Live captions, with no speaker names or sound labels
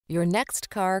Your next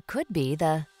car could be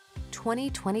the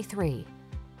 2023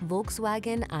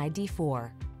 Volkswagen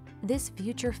ID.4. This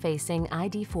future-facing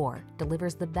ID.4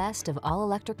 delivers the best of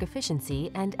all-electric efficiency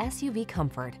and SUV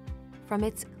comfort. From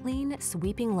its clean,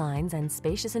 sweeping lines and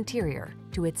spacious interior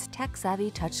to its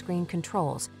tech-savvy touchscreen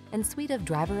controls and suite of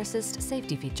driver assist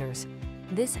safety features,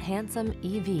 this handsome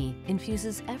EV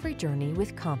infuses every journey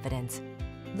with confidence.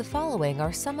 The following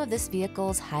are some of this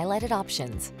vehicle's highlighted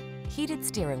options: heated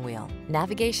steering wheel,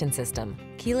 navigation system,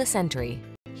 keyless entry,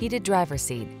 heated driver's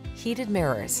seat, heated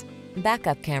mirrors,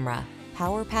 backup camera,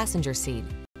 power passenger seat,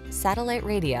 satellite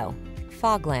radio,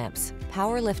 fog lamps,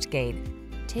 power liftgate.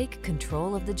 Take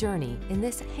control of the journey in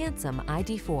this handsome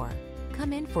ID.4.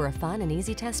 Come in for a fun and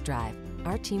easy test drive.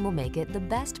 Our team will make it the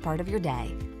best part of your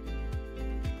day.